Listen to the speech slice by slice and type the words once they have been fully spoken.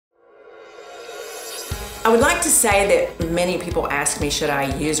I would like to say that many people ask me, should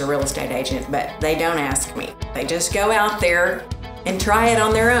I use a real estate agent, but they don't ask me. They just go out there and try it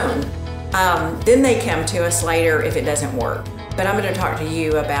on their own. Then they come to us later if it doesn't work. But I'm going to talk to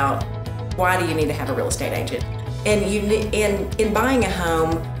you about why do you need to have a real estate agent. And in buying a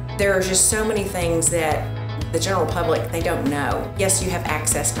home, there are just so many things that the general public, they don't know. Yes, you have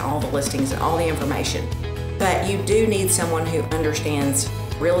access to all the listings and all the information, but you do need someone who understands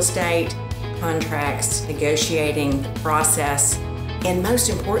real estate, contracts, negotiating, process, and most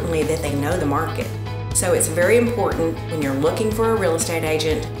importantly, that they know the market. So it's very important when you're looking for a real estate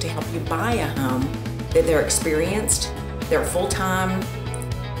agent to help you buy a home that they're experienced, they're full-time,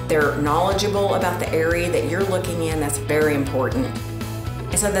 they're knowledgeable about the area that you're looking in. That's very important.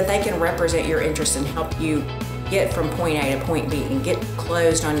 And so that they can represent your interests and help you get from point A to point B and get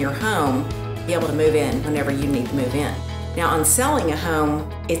closed on your home, be able to move in whenever you need to move in. Now, on selling a home,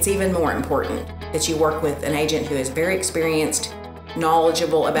 it's even more important that you work with an agent who is very experienced,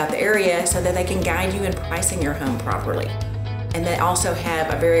 knowledgeable about the area so that they can guide you in pricing your home properly. And they also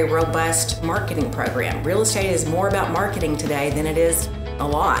have a very robust marketing program. Real estate is more about marketing today than it is a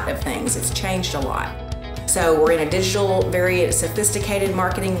lot of things. It's changed a lot. So we're in a digital, very sophisticated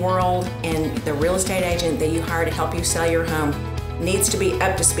marketing world, and the real estate agent that you hire to help you sell your home needs to be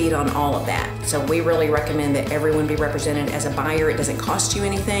up to speed on all of that. So we really recommend that everyone be represented as a buyer. It doesn't cost you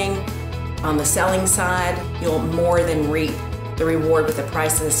anything. On the selling side, you'll more than reap the reward with the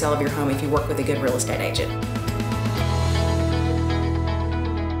price of the sale of your home if you work with a good real estate agent.